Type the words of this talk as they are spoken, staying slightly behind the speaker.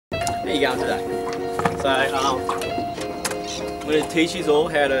How you going today? So I'm going to teach you all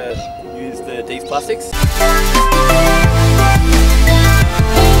how to use these plastics.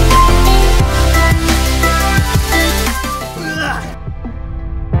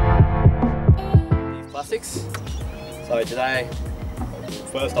 These plastics. So today,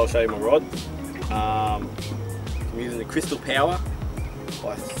 first I'll show you my rod. I'm using the Crystal Power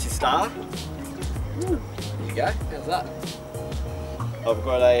by Star. There you go. How's that? I've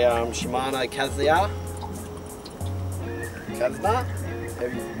got a Shimano Kazna, how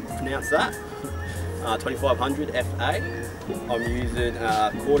do you pronounce that? 2500 FA. I'm using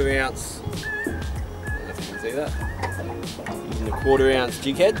a 1/4 ounce, I don't know if you can see that, using a 1/4 ounce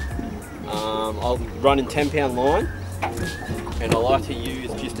jig head. I'm running 10-pound line, and I like to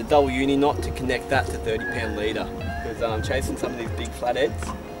use just a double uni knot to connect that to 30-pound leader, because I'm chasing some of these big flatheads.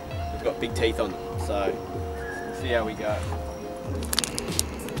 They've got big teeth on them, so let's see how we go.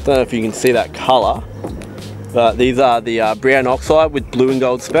 Don't know if you can see that colour, but these are the brown oxide with blue and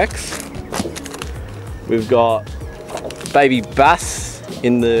gold specks. We've got baby bass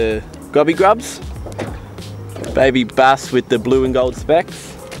in the grubby grubs, baby bass with the blue and gold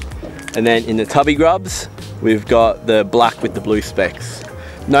specks, and then in the tubby grubs we've got the black with the blue specks.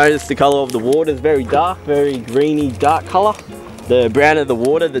 Notice the colour of the water is very dark, very greeny dark colour. The browner the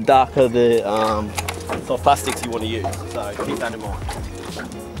water, the darker the soft plastics you want to use, so keep that in mind.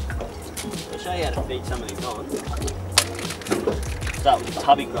 I'll show you how to feed some of these on. Start with the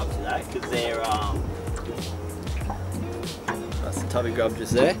tubby grub today, because they're that's the tubby grub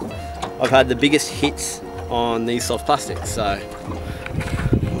just there. I've had the biggest hits on these soft plastics, so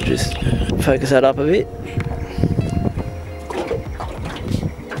we'll just focus that up a bit.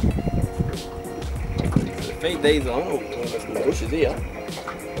 Feed these on. Oh, there's some bushes here.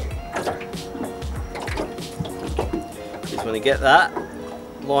 Just want to get that,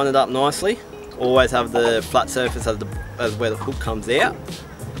 line it up nicely. Always have the flat surface as where the hook comes out,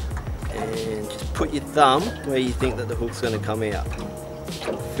 and just put your thumb where you think that the hook's going to come out.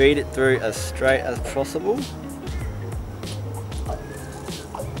 Feed it through as straight as possible,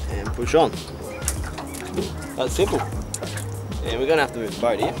 and push on. That's simple. And we're going to have to move the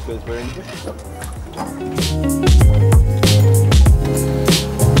boat here because we're in the bush.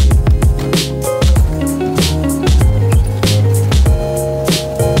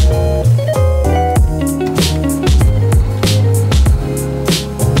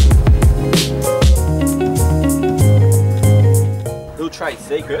 Trade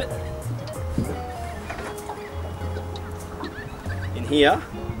secret. In here,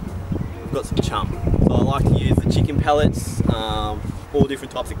 we've got some chum. So I like to use the chicken pellets, all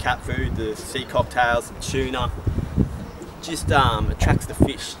different types of cat food, the sea cocktails, the tuna. Just attracts the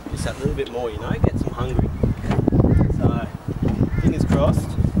fish just that little bit more, you know, gets them hungry. So, fingers crossed,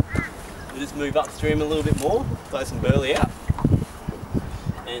 we'll just move upstream a little bit more, throw some burley out,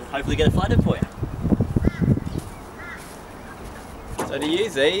 and hopefully get a flathead for you. So to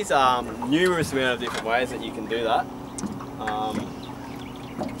use these, numerous amount of different ways that you can do that.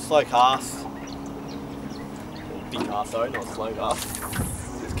 Slow cast, big cast though, not slow cast.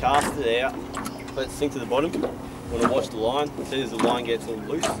 Just cast it out, let it sink to the bottom. You want to watch the line. As soon as the line gets all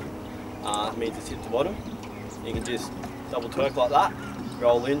loose, it means it's hit the bottom. You can just double twerk like that,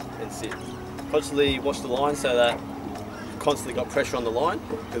 roll in and sit. Constantly watch the line so that you've constantly got pressure on the line,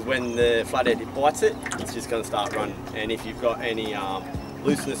 because when the flathead bites it, it's just going to start running. And if you've got any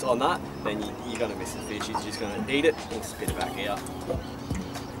looseness on that, then you're going to miss the fish. It's just going to eat it and spit it back out.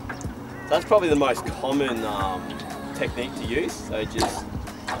 That's probably the most common technique to use. So just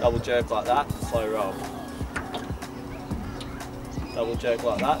double jerk like that, slow roll. Double jerk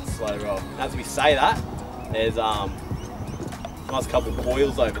like that, slow roll. As we say that, there's a nice couple of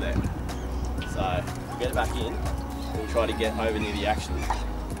boils over there. So get it back in and try to get over near the action.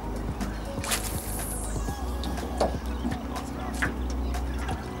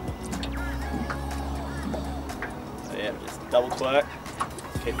 So yeah, just double twerk,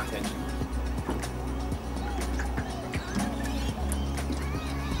 keep the tension.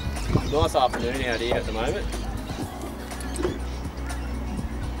 Nice afternoon out here at the moment.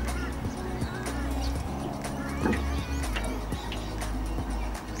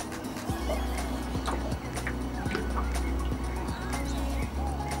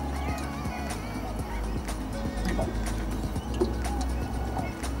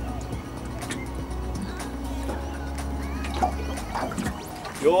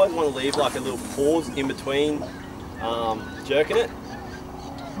 You always want to leave like a little pause in between jerking it,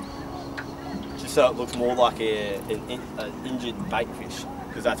 just so it looks more like an injured bait fish,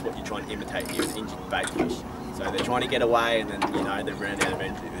 because that's what you're trying to imitate here, an injured bait fish. So they're trying to get away and then, you know, they've run out of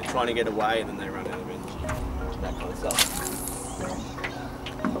energy. They're trying to get away and then they run out of energy. That kind of stuff.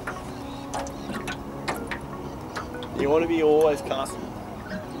 You want to be always casting.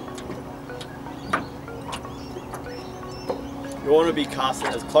 You want to be casting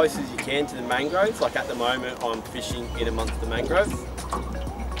as close as you can to the mangroves. Like at the moment, I'm fishing in amongst the mangroves. A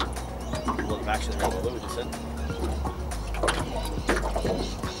lot of action around the lure, just said.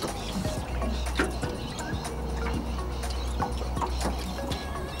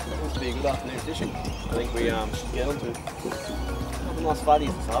 Seems to be a good afternoon fishing. I think we should get on to a couple nice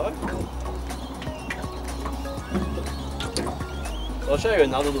flatties this harbour. So I'll show you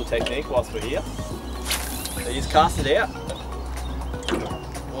another little technique whilst we're here. So you just cast it out.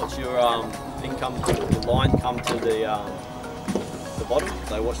 Watch your your line come to the bottom.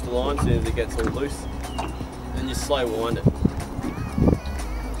 So watch the line as soon as it gets all loose. Then just slow wind it.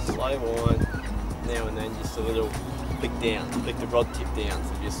 Slow wind. Now and then just a little flick down. Flick the rod tip down.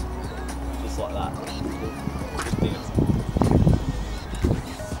 So just like that. Flick down.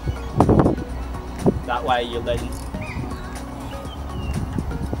 That way you're letting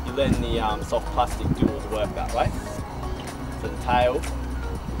the soft plastic do all the work that way. So the tail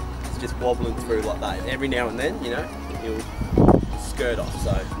is just wobbling through like that. And every now and then, you know, you'll skirt off.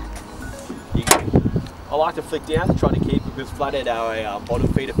 So I like to flick down to try to keep it, because flathead are a bottom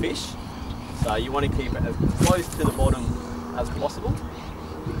feeder fish. So you want to keep it as close to the bottom as possible.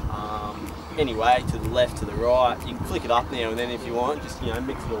 Anyway, to the left, to the right. You can flick it up now and then if you want. Just, you know,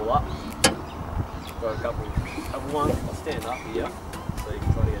 mix it all up. Got a couple ones. I'll stand up here, so you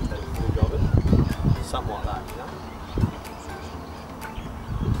can try to get a better footage of it. Something like that, you know.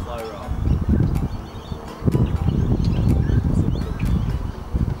 Slow roll.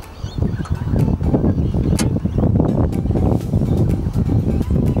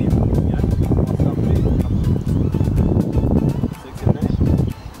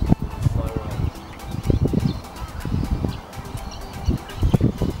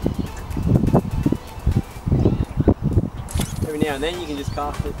 Now and then you can just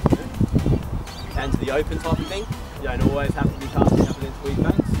cast it, you know, down to the open type of thing. You don't always have to be casting up against weed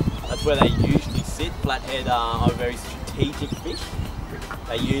banks. That's where they usually sit. Flathead are a very strategic fish.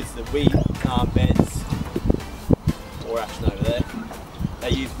 They use the weed beds, or action over there.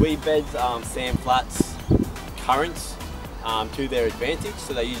 They use weed beds, sand flats, currents to their advantage.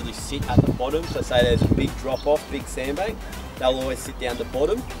 So they usually sit at the bottom. So say there's a big drop off, big sandbank, they'll always sit down the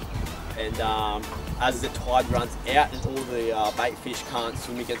bottom. And as the tide runs out and all the bait fish can't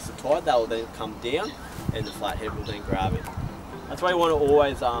swim against the tide, they'll then come down and the flathead will then grab it. That's why you want to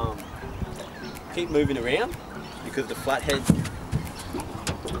always keep moving around, because the flatheads,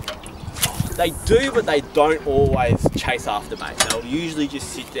 they do, but they don't always chase after bait. They'll usually just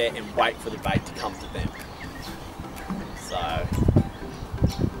sit there and wait for the bait to come to them. So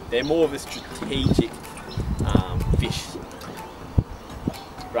they're more of a strategic fish,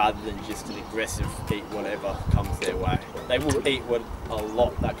 rather than just an aggressive eat whatever comes their way. They will eat a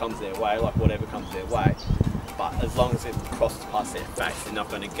lot that comes their way, like whatever comes their way, but as long as it crosses past their face, they're not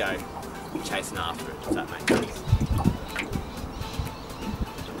going to go chasing after it, if that makes sense.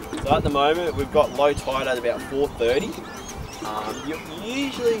 So at the moment we've got low tide at about 4:30.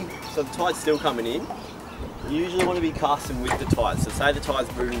 Usually, so the tide's still coming in, you usually want to be casting with the tide. So say the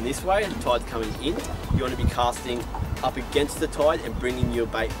tide's moving this way and the tide's coming in, you want to be casting up against the tide and bringing your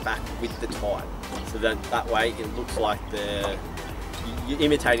bait back with the tide. So then that way it looks like you're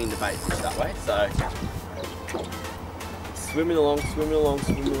imitating the bait fish that way. So swimming along, swimming along,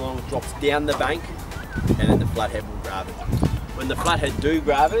 swimming along, drops down the bank, and then the flathead will grab it. When the flathead do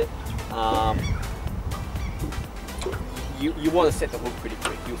grab it, you want to set the hook pretty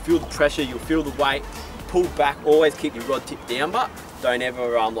quick. You'll feel the pressure, you'll feel the weight, pull back, always keep your rod tip down, but don't ever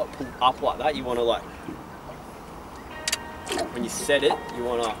like pull up like that. You want to, like, when you set it, you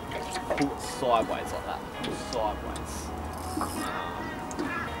want to pull it sideways like that, pull sideways.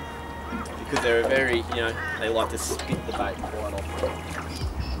 Because they're very, you know, they like to spit the bait quite often.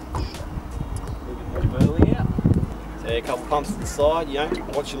 A little bit more burling out. So a couple pumps to the side, you know,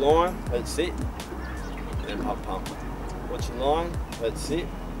 watch your line, let it sit, and then pump, pump. Watch your line, let it sit,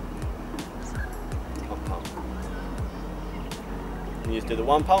 pump, pump. You just do the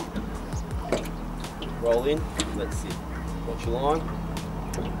one pump, roll in, let it sit. Watch your line,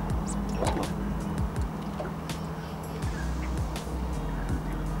 pump, pump.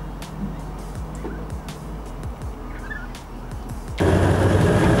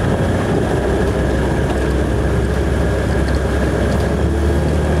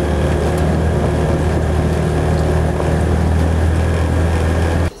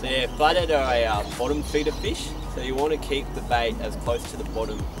 Flathead are a bottom bottom feeder fish, so you want to keep the bait as close to the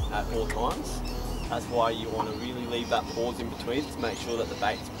bottom at all times. That's why you want to really leave that pause in between to make sure that the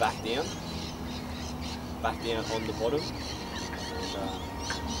bait's back down on the bottom. And,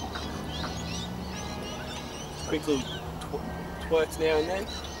 quick little twerks now and then,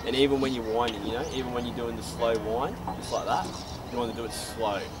 and even when you're winding, you know, even when you're doing the slow wind, just like that, you want to do it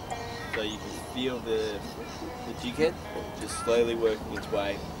slow, so you can feel the jig head just slowly working its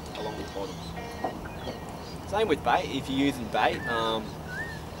way along the bottom. Same with bait. If you're using bait,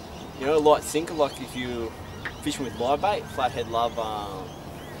 you know, light sinker, like if you're fishing with live bait, flathead love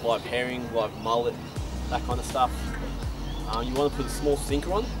live herring, live mullet, that kind of stuff. You want to put a small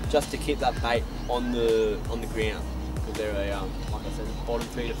sinker on just to keep that bait on the ground, because they're a, like I said, bottom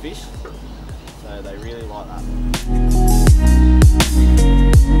feeder fish, so they really like that.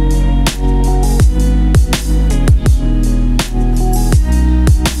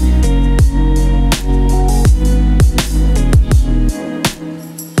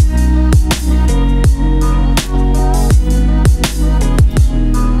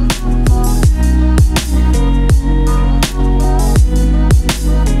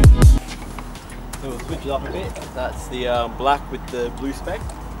 Up a bit. That's the black with the blue speck.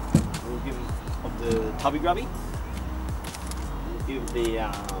 We'll give him of the tubby grubby. We'll give the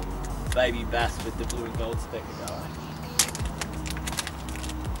baby bass with the blue and gold speck a go.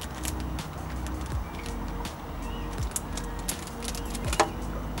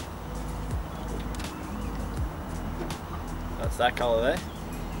 That's that colour there.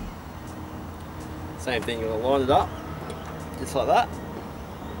 Same thing, you're going to line it up just like that.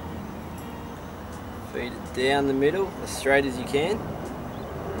 Feed it down the middle, as straight as you can.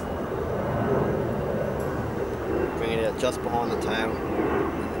 Bring it out just behind the tail,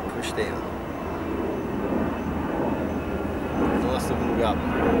 and then push down. Nice looking grub.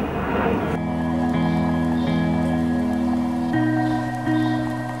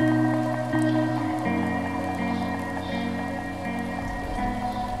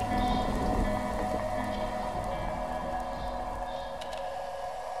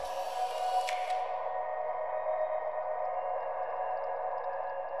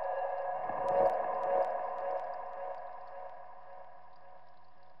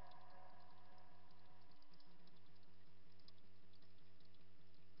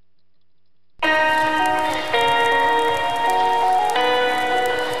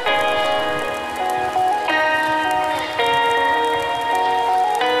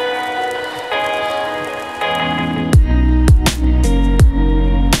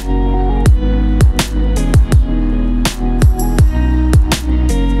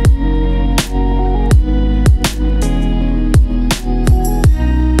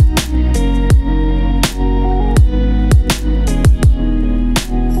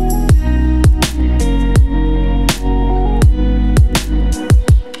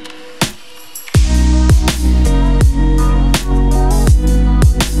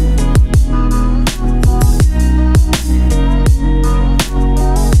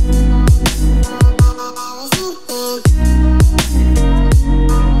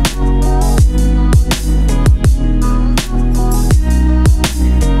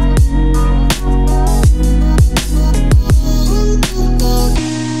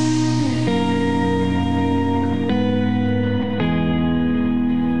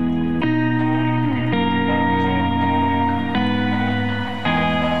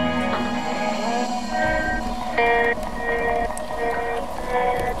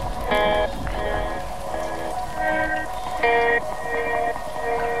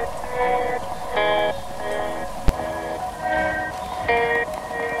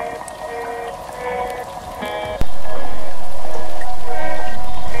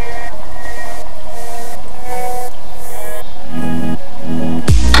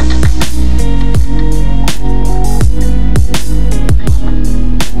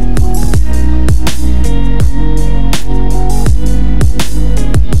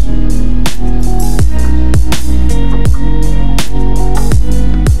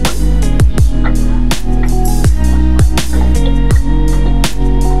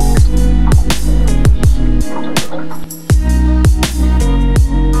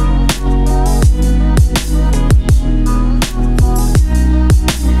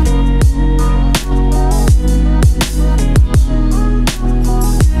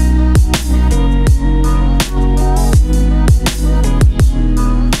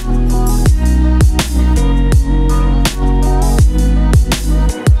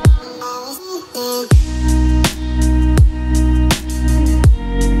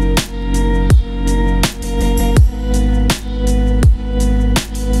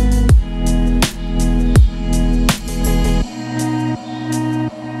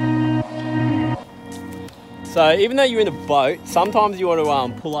 So even though you're in a boat, sometimes you want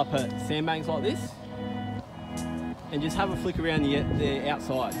to pull up at sandbanks like this and just have a flick around the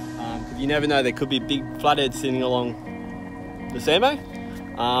outside, because you never know, there could be big flathead sitting along the sandbank.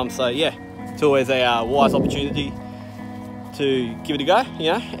 So yeah, it's always a wise opportunity to give it a go.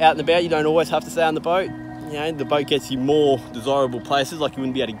 You know, out and about, you don't always have to stay on the boat. You know, the boat gets you more desirable places, like you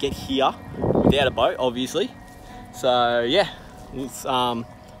wouldn't be able to get here without a boat, obviously. So yeah, let's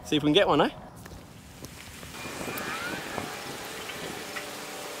see if we can get one, eh?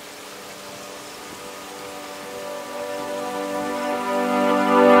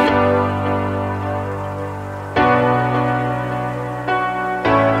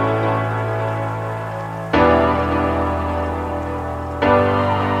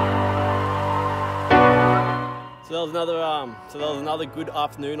 So that was another good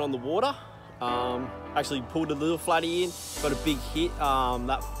afternoon on the water. Actually pulled a little flatty in, got a big hit.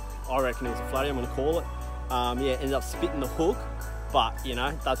 That, I reckon it was a flatty, I'm gonna call it. Yeah, ended up spitting the hook, but you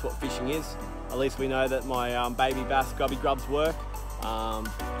know, that's what fishing is. At least we know that my baby bass grubby grubs work.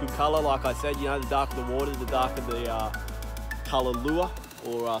 Good colour, like I said, you know, the darker the water, the darker the colour lure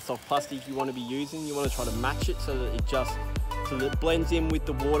or soft plastic you want to be using. You want to try to match it so that it blends in with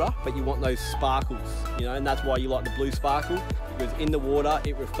the water, but you want those sparkles, you know, and that's why you like the blue sparkle, because in the water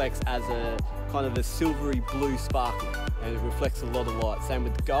it reflects as a kind of a silvery blue sparkle, and it reflects a lot of light. Same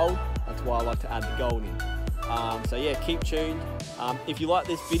with the gold, that's why I like to add the gold in. So yeah, keep tuned. If you like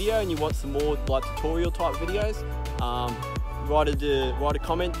this video and you want some more like tutorial type videos, write a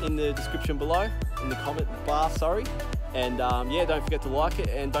comment in the description below, in the comment bar, sorry. And yeah, don't forget to like it,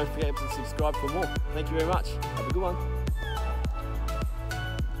 and don't forget to subscribe for more. Thank you very much. Have a good one.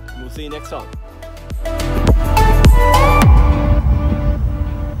 We'll see you next time.